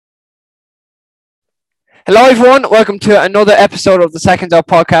Hello, everyone. Welcome to another episode of the Second Up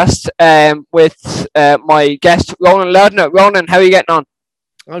podcast with my guest, Ronan Lardner. Ronan, how are you getting on?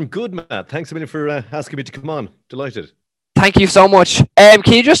 I'm good, Matt. Thanks a million for asking me to come on. Delighted. Thank you so much. Can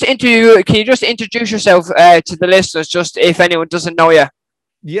you just introduce yourself to the listeners, just if anyone doesn't know you?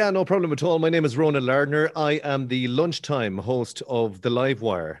 Yeah, no problem at all. My name is Ronan Lardner. I am the lunchtime host of the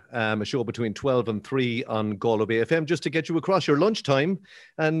Livewire, a show between 12 and 3 on Galway FM, just to get you across your lunchtime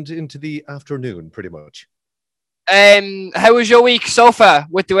and into the afternoon, pretty much. How was your week so far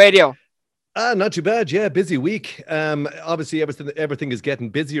with the radio? Not too bad. Yeah, busy week. Obviously, everything is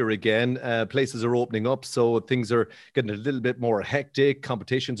getting busier again. Places are opening up, so things are getting a little bit more hectic.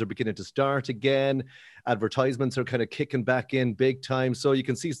 Competitions are beginning to start again. Advertisements are kind of kicking back in big time. So you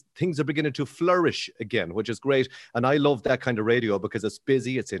can see things are beginning to flourish again, which is great. And I love that kind of radio because it's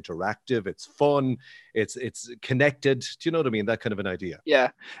busy, it's interactive, it's fun, it's connected. Do you know what I mean? That kind of an idea. Yeah.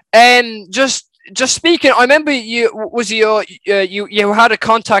 Just speaking, I remember you had a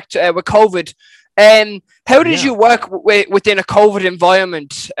contact with COVID. How did Yeah. you work within a COVID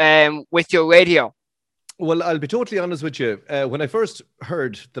environment with your radio? Well, I'll be totally honest with you. When I first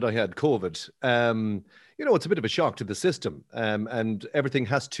heard that I had COVID, it's a bit of a shock to the system, and everything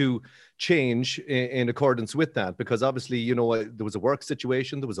has to change in accordance with that because obviously, there was a work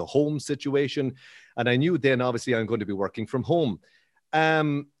situation, there was a home situation, and I knew then obviously I'm going to be working from home.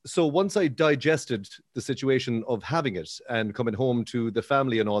 So once I digested the situation of having it and coming home to the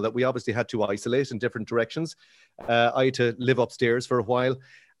family and all that, we obviously had to isolate in different directions. I had to live upstairs for a while.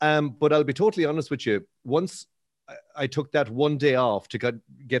 But I'll be totally honest with you. Once I took that one day off to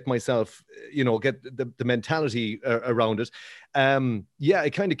get myself, get the mentality around it.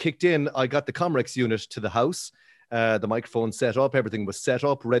 It kind of kicked in. I got the Comrex unit to the house, the microphone set up, everything was set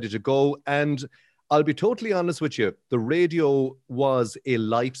up, ready to go. And I'll be totally honest with you. The radio was a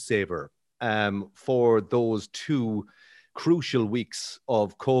lifesaver for those 2 crucial weeks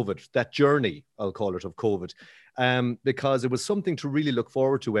of COVID, that journey, I'll call it, of COVID. Because it was something to really look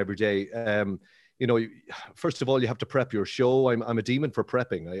forward to every day. First of all, you have to prep your show. I'm a demon for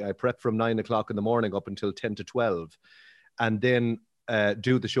prepping. I prep from 9 o'clock in the morning up until 10 to 12, and then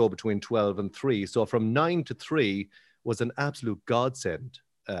do the show between 12 and 3. So from 9 to 3 was an absolute godsend,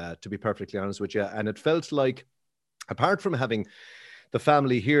 to be perfectly honest with you. And it felt like, apart from having the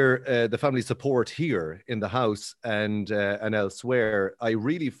family here, the family support here in the house and elsewhere, I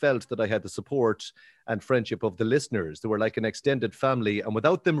really felt that I had the support and friendship of the listeners. They were like an extended family, and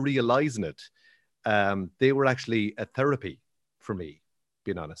without them realizing it, they were actually a therapy for me,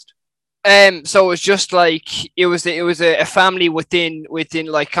 being honest. So it was just like it was a family within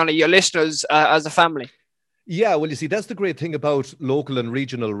like kind of your listeners as a family. Yeah, well, you see, that's the great thing about local and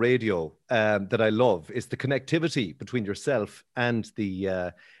regional radio that I love is the connectivity between yourself and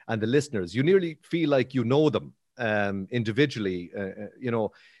the listeners. You nearly feel like you know them individually.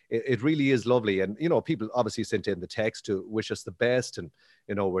 It really is lovely. And people obviously sent in the text to wish us the best, and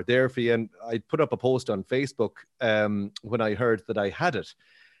we're there for you. And I put up a post on Facebook when I heard that I had it,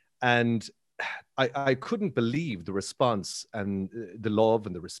 and I couldn't believe the response and the love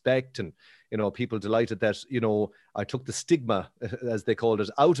and the respect, and people delighted that I took the stigma, as they called it,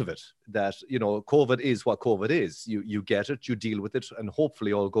 out of it. That COVID is what COVID is. You get it, you deal with it, and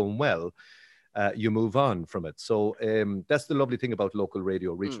hopefully all going well, you move on from it. So that's the lovely thing about local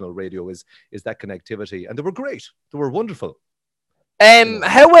radio, regional radio, is that connectivity. And they were great. They were wonderful.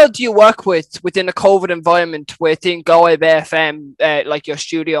 How well do you work within a COVID environment within Galway FM, like your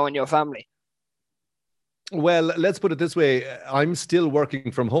studio and your family? Well, let's put it this way. I'm still working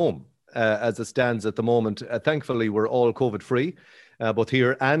from home as it stands at the moment. Thankfully, we're all COVID free, both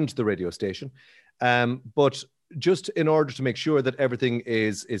here and the radio station. But just in order to make sure that everything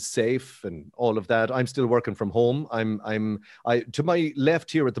is safe and all of that, I'm still working from home. I to my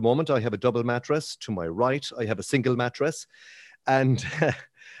left here at the moment, I have a double mattress. To my right, I have a single mattress, and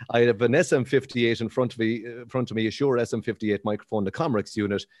I have an SM58 in front of me, a Shure SM58 microphone, the Comrex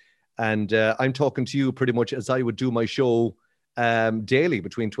unit. And I'm talking to you pretty much as I would do my show daily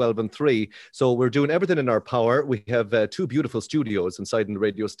between 12 and 3. So we're doing everything in our power. We have 2 beautiful studios inside in the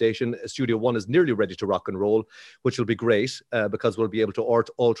radio station. Studio 1 is nearly ready to rock and roll, which will be great because we'll be able to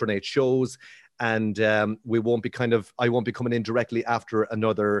alternate shows, and I won't be coming in directly after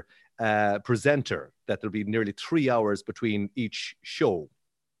another presenter. That there'll be nearly 3 hours between each show,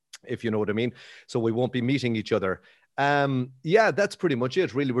 if you know what I mean. So we won't be meeting each other. Yeah, that's pretty much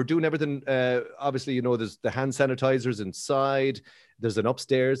it, really. We're doing everything. Obviously, there's the hand sanitizers inside, there's an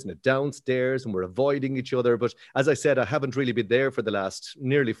upstairs and a downstairs, and we're avoiding each other. But as I said, I haven't really been there for the last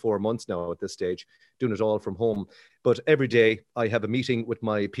nearly 4 months now at this stage, doing it all from home. But every day I have a meeting with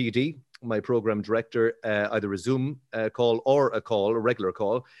my PD, my program director, either a Zoom call or a regular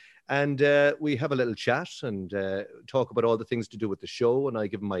call. And we have a little chat and talk about all the things to do with the show. And I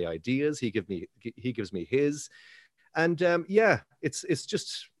give him my ideas. He gives me his. And yeah,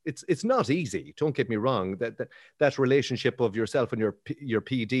 it's not easy. Don't get me wrong. That relationship of yourself and your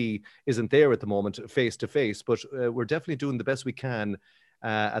PD isn't there at the moment, face to face. But we're definitely doing the best we can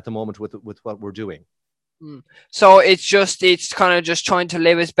at the moment with what we're doing. So it's kind of just trying to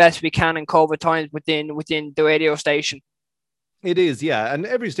live as best we can in COVID times within the radio station. It is, yeah, and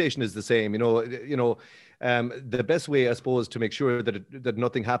every station is the same. The best way, I suppose, to make sure that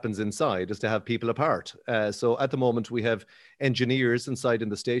nothing happens inside is to have people apart. So at the moment, we have engineers inside in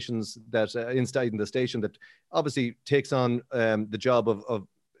the station that obviously takes on the job of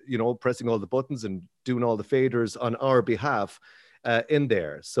pressing all the buttons and doing all the faders on our behalf in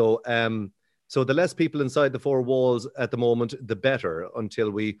there. So the less people inside the four walls at the moment, the better,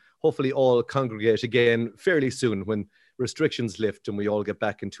 until we hopefully all congregate again fairly soon when restrictions lift and we all get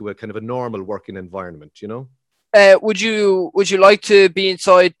back into a kind of a normal working environment, Would you like to be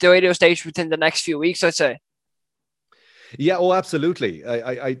inside the radio station within the next few weeks, I'd say? Yeah, oh, absolutely.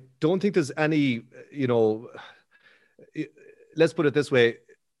 I don't think there's any, let's put it this way.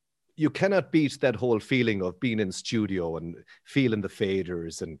 You cannot beat that whole feeling of being in studio and feeling the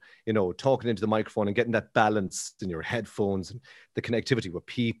faders and, talking into the microphone and getting that balance in your headphones and the connectivity with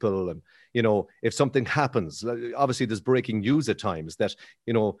people. And, if something happens, obviously there's breaking news at times that,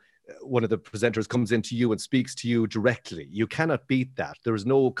 one of the presenters comes into you and speaks to you directly. You cannot beat that. There is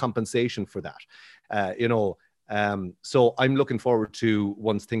no compensation for that, So I'm looking forward to,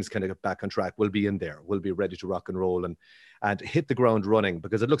 once things kind of get back on track, we'll be in there. We'll be ready to rock and roll and hit the ground running,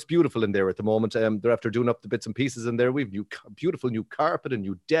 because it looks beautiful in there at the moment. They're after doing up the bits and pieces in there. We've beautiful new carpet and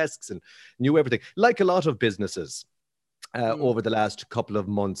new desks and new everything. Like a lot of businesses over the last couple of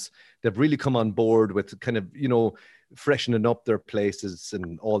months, they've really come on board with kind of, freshening up their places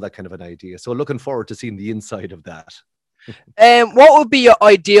and all that kind of an idea. So looking forward to seeing the inside of that. What would be your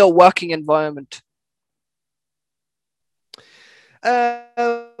ideal working environment?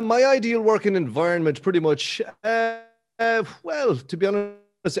 My ideal working environment, pretty much, well, to be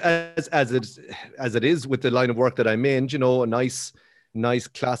honest, as it is with the line of work that I'm in, a nice,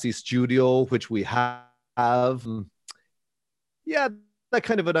 classy studio, which we have. Yeah, that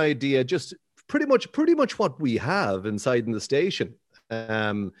kind of an idea. Just pretty much what we have inside in the station.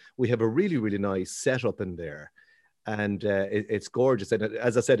 We have a really, really nice setup in there, and it's gorgeous. And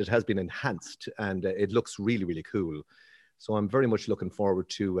as I said, it has been enhanced, and it looks really, really cool. So I'm very much looking forward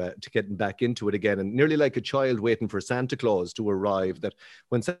to getting back into it again, and nearly like a child waiting for Santa Claus to arrive, that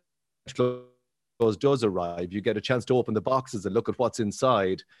when Santa Claus does arrive, you get a chance to open the boxes and look at what's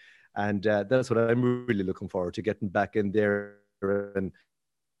inside. And that's what I'm really looking forward to, getting back in there. And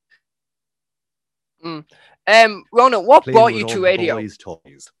Ronan, what brought you to radio? Boys'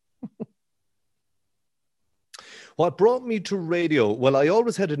 toys. What brought me to radio? Well, I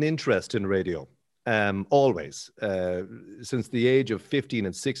always had an interest in radio. Always. Since the age of 15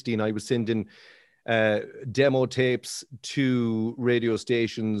 and 16, I was sending demo tapes to radio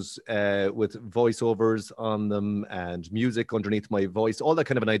stations with voiceovers on them and music underneath my voice, all that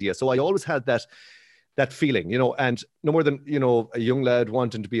kind of an idea. So I always had that feeling, and no more than, a young lad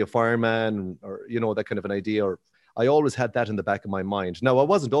wanting to be a fireman, or, that kind of an idea, or I always had that in the back of my mind. Now, I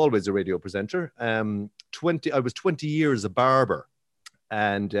wasn't always a radio presenter. I was 20 years a barber,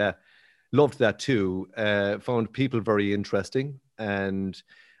 and loved that too. Found people very interesting, and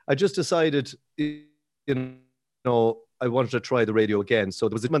I just decided, I wanted to try the radio again. So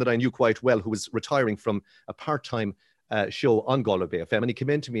there was a man that I knew quite well who was retiring from a part-time show on Galway FM, and he came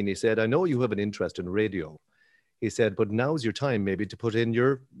in to me and he said, "I know you have an interest in radio." He said, "But now's your time maybe to put in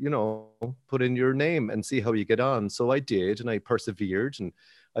your name and see how you get on." So I did, and I persevered, and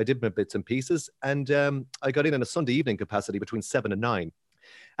I did my bits and pieces, and I got in a Sunday evening capacity between 7 and 9.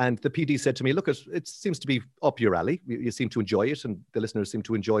 And the PD said to me, "Look, it seems to be up your alley. You seem to enjoy it, and the listeners seem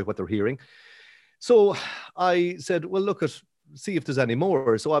to enjoy what they're hearing." So I said, "Well, look, see if there's any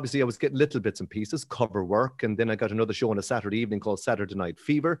more." So obviously I was getting little bits and pieces, cover work. And then I got another show on a Saturday evening called Saturday Night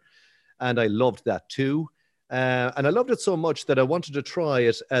Fever. And I loved that too. And I loved it so much that I wanted to try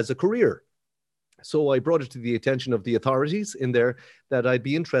it as a career. So I brought it to the attention of the authorities in there that I'd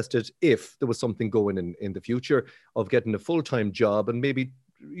be interested, if there was something going in the future, of getting a full-time job and maybe,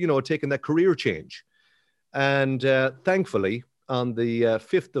 taking that career change. And thankfully, on the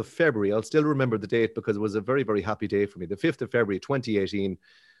 5th of February, I'll still remember the date because it was a very, very happy day for me. The 5th of February, 2018,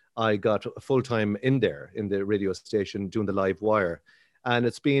 I got full-time in there in the radio station doing the Livewire. And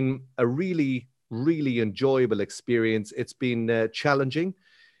it's been a really, really enjoyable experience. It's been challenging.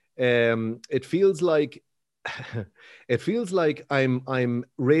 It feels like I'm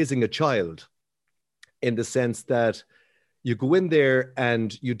raising a child, in the sense that you go in there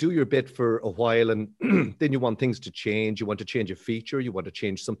and you do your bit for a while, and then you want things to change. You want to change a feature. You want to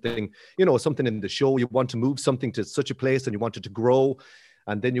change something, something in the show. You want to move something to such a place and you want it to grow.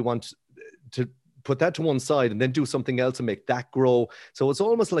 And then you want to put that to one side and then do something else and make that grow. So it's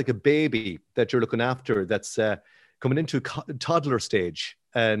almost like a baby that you're looking after that's coming into toddler stage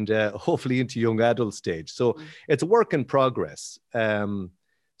and hopefully into young adult stage. So it's a work in progress.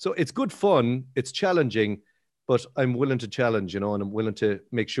 So it's good fun. It's challenging, but I'm willing to challenge, and I'm willing to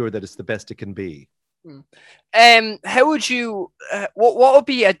make sure that it's the best it can be. How would you, what would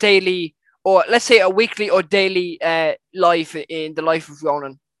be a daily, or let's say a weekly or daily life in the life of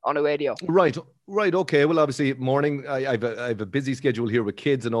Ronan on a radio? Right. Okay. Well, obviously morning, I have a busy schedule here with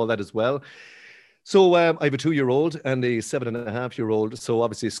kids and all that as well. So I have a 2-year-old and a 7.5-year-old. So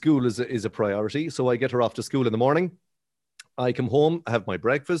obviously school is a priority. So I get her off to school in the morning. I come home, have my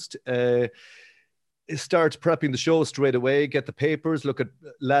breakfast, start prepping the show straight away, get the papers, look at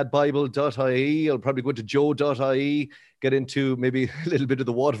ladbible.ie. I'll probably go to joe.ie, get into maybe a little bit of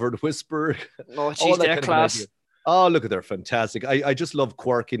the Waterford Whisper. Oh, geez, they're class. Oh, look, they're fantastic. I just love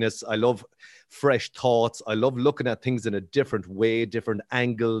quirkiness. I love fresh thoughts. I love looking at things in a different way, different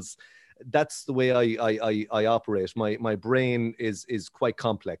angles. That's the way I operate. My brain is quite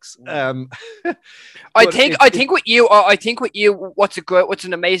complex. I think with you, what's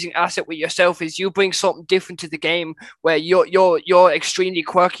an amazing asset with yourself is you bring something different to the game, where you're extremely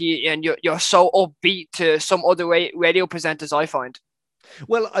quirky and you're so upbeat to some other radio presenters, I find.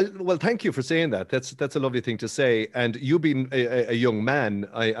 Well, thank you for saying that. That's a lovely thing to say. And you being a young man,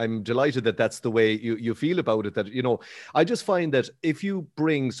 I'm delighted that that's the way you feel about it. That, I just find that if you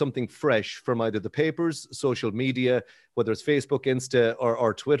bring something fresh from either the papers, social media, whether it's Facebook, Insta,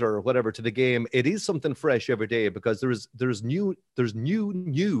 or Twitter, or whatever, to the game, it is something fresh every day, because there's new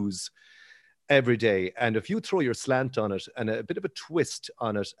news every day. And if you throw your slant on it and a bit of a twist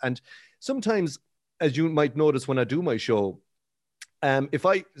on it, and sometimes, as you might notice when I do my show, if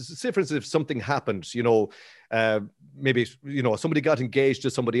I say, for instance, if something happened, maybe, somebody got engaged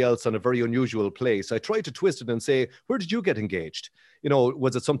to somebody else on a very unusual place, I try to twist it and say, where did you get engaged?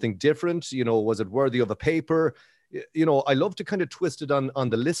 Was it something different? Was it worthy of a paper? I love to kind of twist it on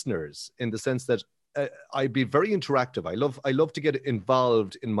the listeners, in the sense that I'd be very interactive. I love to get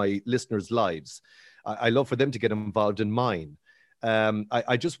involved in my listeners' lives. I love for them to get involved in mine.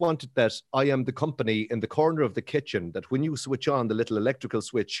 I just wanted that I am the company in the corner of the kitchen, that when you switch on the little electrical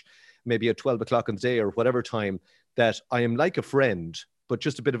switch, maybe at 12 o'clock in the day or whatever time, that I am like a friend, but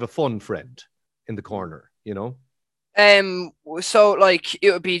just a bit of a fun friend in the corner, So like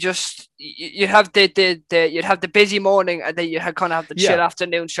it would be just you have you'd have the busy morning, and then you kind of have the chill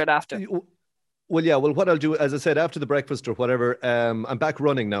afternoon straight after. Well, yeah. Well, what I'll do, as I said, after the breakfast or whatever, I'm back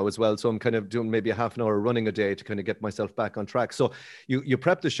running now as well. So I'm kind of doing maybe a half an hour running a day to kind of get myself back on track. So you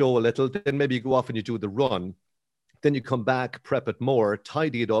prep the show a little, then maybe you go off and you do the run. Then you come back, prep it more,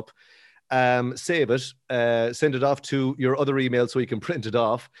 tidy it up, save it, send it off to your other email so you can print it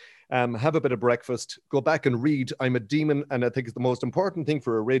off, have a bit of breakfast, go back and read. I'm a demon. And I think it's the most important thing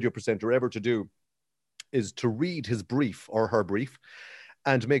for a radio presenter ever to do is to read his brief or her brief,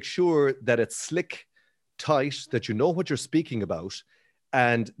 and make sure that it's slick, tight, that you know what you're speaking about,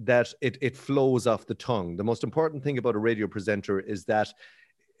 and that it flows off the tongue. The most important thing about a radio presenter is that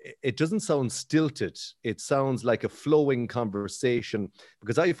it doesn't sound stilted. It sounds like a flowing conversation,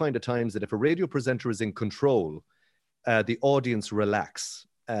 because I find at times that if a radio presenter is in control, the audience relax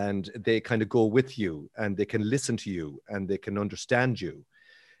and they kind of go with you, and they can listen to you, and they can understand you.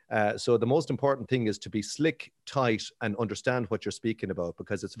 So the most important thing is to be slick, tight, and understand what you're speaking about,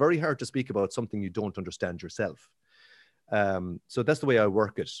 because it's very hard to speak about something you don't understand yourself. So that's the way I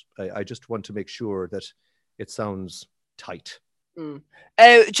work it. I just want to make sure that it sounds tight.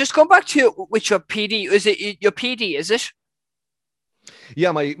 Just come back to with your PD. Is it your PD? Is it?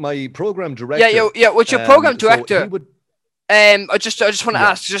 Yeah, my program director. Yeah. With your program director. So he would, I just want to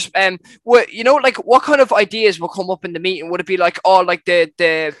ask, what what kind of ideas will come up in the meeting? Would it be like like the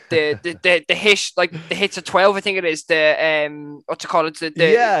hit, like the hits at 12? I think it is the what's it called?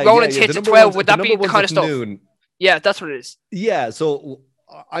 The Roland's hits at 12. Would that be the kind of stuff? Noon. Yeah, that's what it is. Yeah, so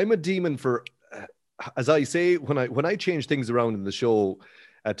I'm a demon for, as I say, when I change things around in the show,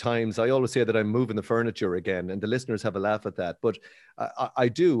 at times. I always say that I'm moving the furniture again, and the listeners have a laugh at that. But I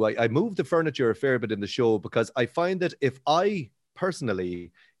do. I move the furniture a fair bit in the show, because I find that if I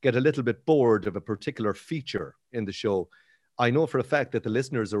personally get a little bit bored of a particular feature in the show, I know for a fact that the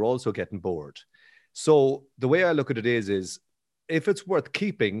listeners are also getting bored. So the way I look at it is if it's worth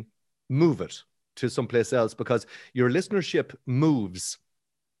keeping, move it to someplace else, because your listenership moves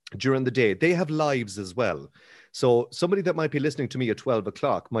during the day. They have lives as well. So somebody that might be listening to me at 12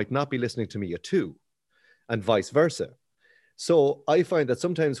 o'clock might not be listening to me at 2, and vice versa. So I find that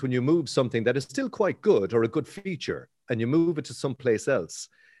sometimes when you move something that is still quite good or a good feature and you move it to someplace else,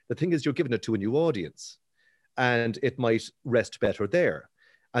 the thing is you're giving it to a new audience, and it might rest better there.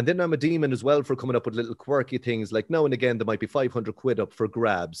 And then I'm a demon as well for coming up with little quirky things. Like now and again, there might be 500 quid up for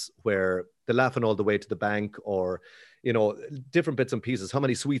grabs where they're laughing all the way to the bank, or, you know, different bits and pieces. How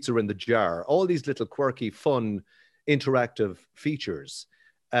many sweets are in the jar? All these little quirky, fun, interactive features.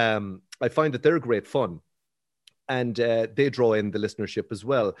 I find that they're great fun, and they draw in the listenership as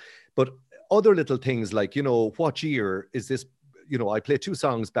well. But other little things like, you know, what year is this? You know, I play 2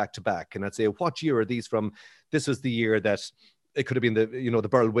 songs back to back, and I'd say, what year are these from? This was the year that it could have been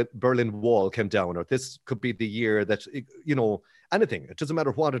the Berlin Wall came down, or this could be the year that, you know, anything. It doesn't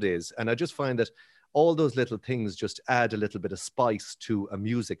matter what it is. And I just find that all those little things just add a little bit of spice to a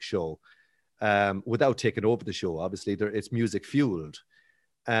music show, without taking over the show. Obviously, it's music fueled.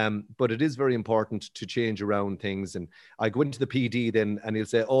 But it is very important to change around things. And I go into the PD then, and he'll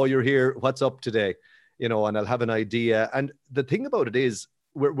say, oh, you're here. What's up today? You know, and I'll have an idea. And the thing about it is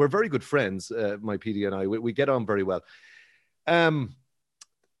we're very good friends, my PD and I. We get on very well. I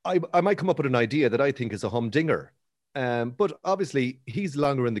might come up with an idea that I think is a humdinger. But obviously he's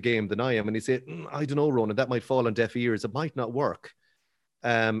longer in the game than I am. And he said, I don't know, Ronan, that might fall on deaf ears. It might not work.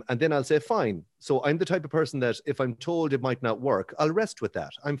 And then I'll say, fine. So I'm the type of person that if I'm told it might not work, I'll rest with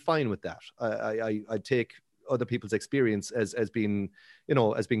that. I'm fine with that. I take other people's experience as being, you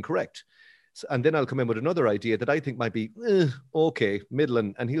know, as being correct. And then I'll come in with another idea that I think might be okay,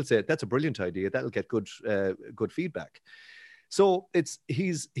 middling, and he'll say that's a brilliant idea. That'll get good feedback. So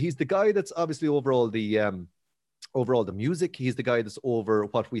he's the guy that's obviously over all the music. He's the guy that's over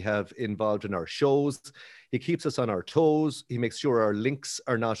what we have involved in our shows. He keeps us on our toes. He makes sure our links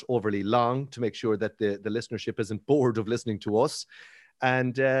are not overly long to make sure that the listenership isn't bored of listening to us.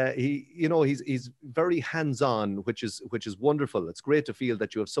 And he's very hands-on, which is wonderful. It's great to feel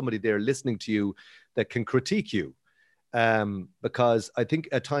that you have somebody there listening to you that can critique you, because I think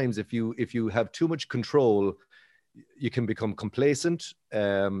at times if you have too much control, you can become complacent.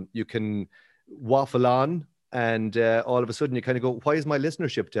 You can waffle on, and all of a sudden you kind of go, "Why is my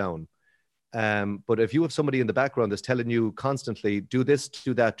listenership down?" But if you have somebody in the background that's telling you constantly, "Do this,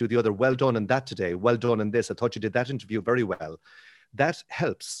 do that, do the other. Well done in that today. Well done in this. I thought you did that interview very well." That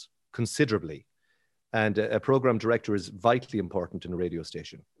helps considerably. And a program director is vitally important in a radio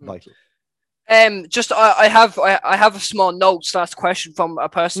station. Vital. Just I have a small note / question from a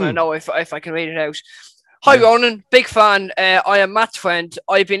person I know, if I can read it out. Hi, Ronan, big fan. I am Matt's friend.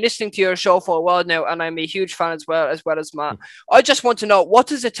 I've been listening to your show for a while now, and I'm a huge fan as well as Matt. I just want to know, what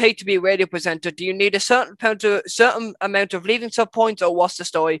does it take to be a radio presenter? Do you need a certain amount of leading sub points, or what's the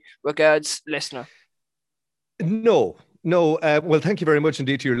story? Regards, listener. No. Well, thank you very much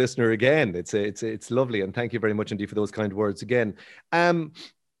indeed to your listener again. It's lovely, and thank you very much indeed for those kind words again.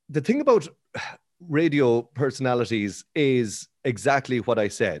 The thing about radio personalities is exactly what I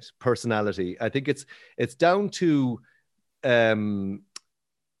said. Personality. I think it's down to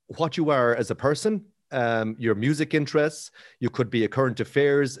what you are as a person, your music interests. You could be a current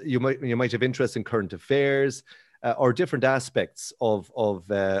affairs. You might have interest in current affairs, or different aspects of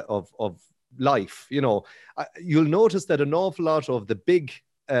life. You know, you'll notice that an awful lot of the big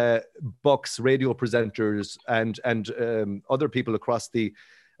bucks radio presenters and other people across the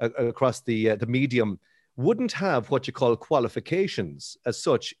medium wouldn't have what you call qualifications as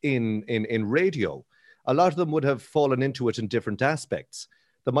such in radio. A lot of them would have fallen into it in different aspects.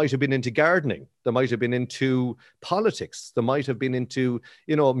 They might have been into gardening. They might have been into politics. They might have been into,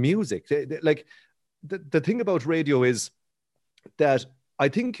 music. Like the thing about radio is that I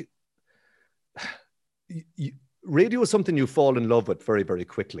think radio is something you fall in love with very, very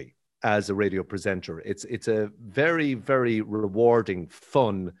quickly as a radio presenter. It's a very, very rewarding,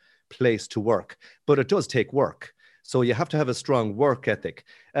 fun place to work, but it does take work. So you have to have a strong work ethic.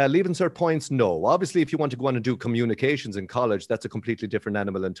 Leaving cert points, no. Obviously, if you want to go on and do communications in college, that's a completely different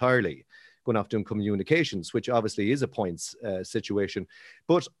animal entirely. Going off doing communications, which obviously is a points situation.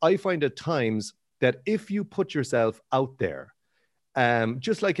 But I find at times that if you put yourself out there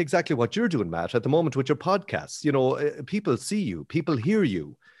Just like exactly what you're doing, Matt, at the moment with your podcasts. People see you, people hear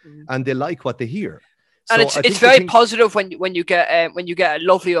you, and they like what they hear. And So it's I it's think the very thing, positive when you get a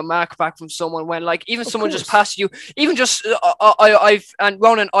lovely remark back from someone, when like even of someone just course, passes you, even just I've and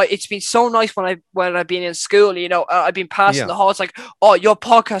Ronan, it's been so nice when I've been in school, I've been passing yeah, the halls like, oh, your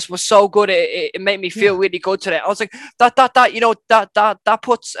podcast was so good, it made me feel yeah. really good today. I was like, that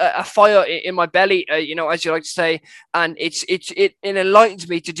puts a fire in my belly, as you like to say, and it enlightens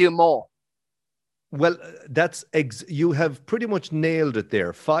me to do more. Well, you have pretty much nailed it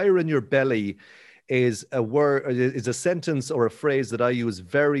there. Fire in your belly is a word, is a sentence or a phrase that I use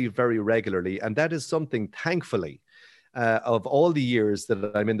very, very regularly, and that is something, thankfully, of all the years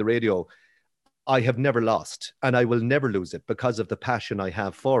that I'm in the radio, I have never lost, and I will never lose it because of the passion I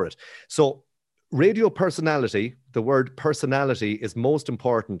have for it. So, radio personality, the word personality is most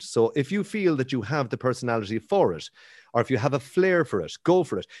important. So, if you feel that you have the personality for it, or if you have a flair for it, go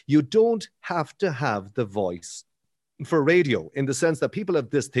for it. You don't have to have the voice for radio, in the sense that people have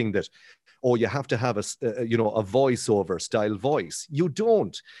this thing that, oh, you have to have a voiceover style voice. You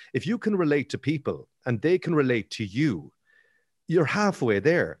don't. If you can relate to people and they can relate to you, you're halfway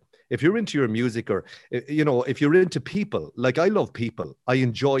there. If you're into your music, or if you're into people, like I love people, I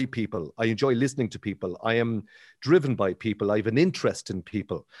enjoy people, I enjoy listening to people, I am driven by people, I have an interest in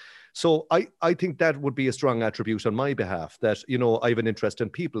people. So I think that would be a strong attribute on my behalf, that I have an interest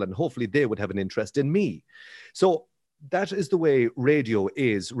in people, and hopefully they would have an interest in me. So that is the way radio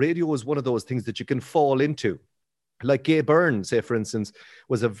is. Radio is one of those things that you can fall into. Like Gay Byrne, say, for instance,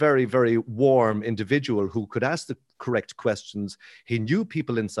 was a very, very warm individual who could ask the correct questions. He knew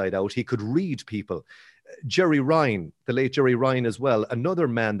people inside out. He could read people. Jerry Ryan, the late Jerry Ryan as well, another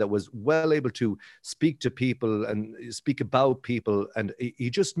man that was well able to speak to people and speak about people. And he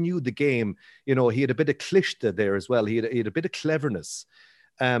just knew the game. He had a bit of cliché there as well. He had a bit of cleverness.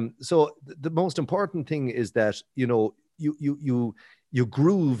 So the most important thing is that, you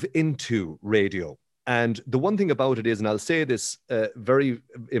groove into radio. And the one thing about it is, and I'll say this very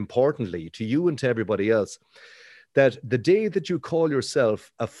importantly to you and to everybody else, that the day that you call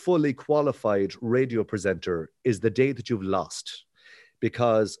yourself a fully qualified radio presenter is the day that you've lost.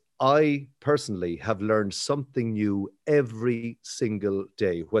 Because I personally have learned something new every single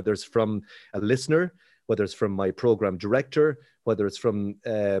day, whether it's from a listener, whether it's from my program director, whether it's from,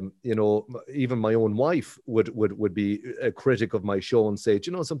 even my own wife would be a critic of my show and say,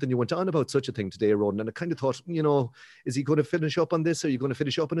 do you know something, you went on about such a thing today, Ronan, and I kind of thought, is he going to finish up on this? Are you going to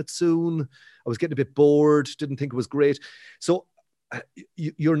finish up on it soon? I was getting a bit bored, didn't think it was great. So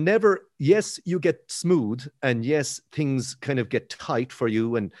you're never, yes, you get smooth, and yes, things kind of get tight for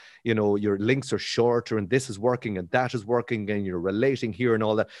you, and your links are shorter, and this is working and that is working, and you're relating here and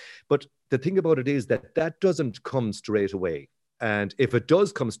all that. But the thing about it is that doesn't come straight away. And if it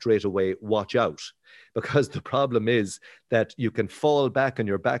does come straight away, watch out, because the problem is that you can fall back on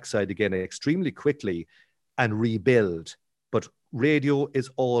your backside again extremely quickly and rebuild. But radio is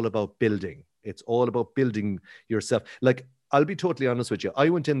all about building. It's all about building yourself. Like, I'll be totally honest with you. I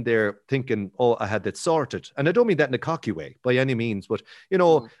went in there thinking, oh, I had that sorted. And I don't mean that in a cocky way by any means, but,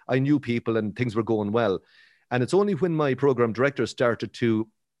 I knew people and things were going well. And it's only when my program director started to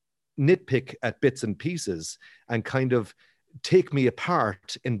nitpick at bits and pieces and kind of take me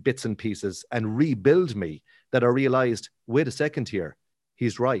apart in bits and pieces and rebuild me that I realized, wait a second here,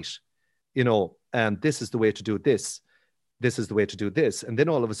 he's right. And this is the way to do this. This is the way to do this. And then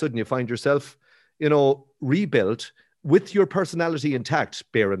all of a sudden you find yourself, rebuilt with your personality intact.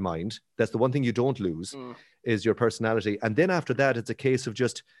 Bear in mind, that's the one thing you don't lose is your personality. And then after that, it's a case of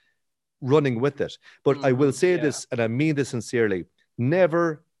just running with it. But I will say this, and I mean this sincerely,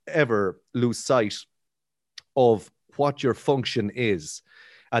 never, ever lose sight of what your function is.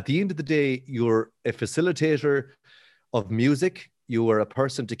 At the end of the day, you're a facilitator of music. You are a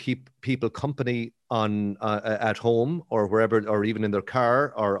person to keep people company on at home or wherever, or even in their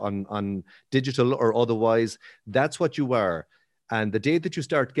car or on digital or otherwise. That's what you are. And the day that you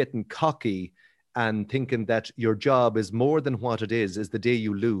start getting cocky and thinking that your job is more than what it is the day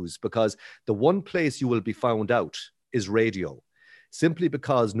you lose, because the one place you will be found out is radio, simply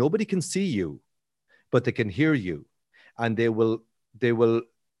because nobody can see you, but they can hear you. And they will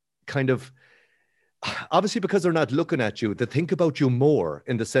kind of, obviously because they're not looking at you, they think about you more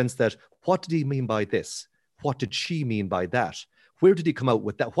in the sense that, what did he mean by this? What did she mean by that? Where did he come out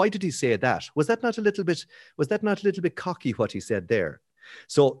with that? Why did he say that? Was that not a little bit cocky what he said there?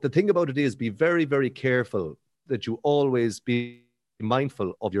 So the thing about it is, be very, very careful that you always be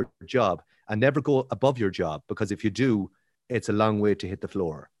mindful of your job and never go above your job, because if you do, it's a long way to hit the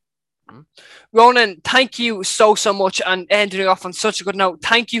floor. Ronan, thank you so much, and ending off on such a good note.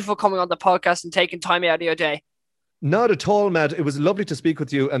 Thank you for coming on the podcast and taking time out of your day. Not at all, Matt. It was lovely to speak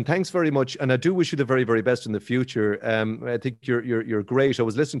with you, and thanks very much. And I do wish you the very, very best in the future. I think you're great. I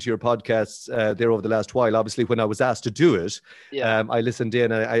was listening to your podcasts there over the last while. Obviously, when I was asked to do it, I listened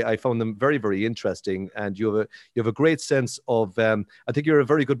in. I found them very, very interesting. And you have a great sense of. I think you're a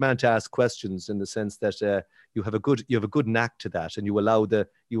very good man to ask questions, in the sense that you have a good knack to that, and you allow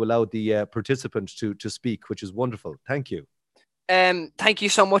the participant to speak, which is wonderful. Thank you. Thank you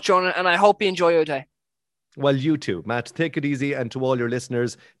so much, Ronan, and I hope you enjoy your day. Well, you too, Matt. Take it easy. And to all your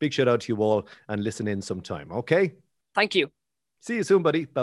listeners, big shout out to you all, and listen in sometime. Okay? Thank you. See you soon, buddy. Bye.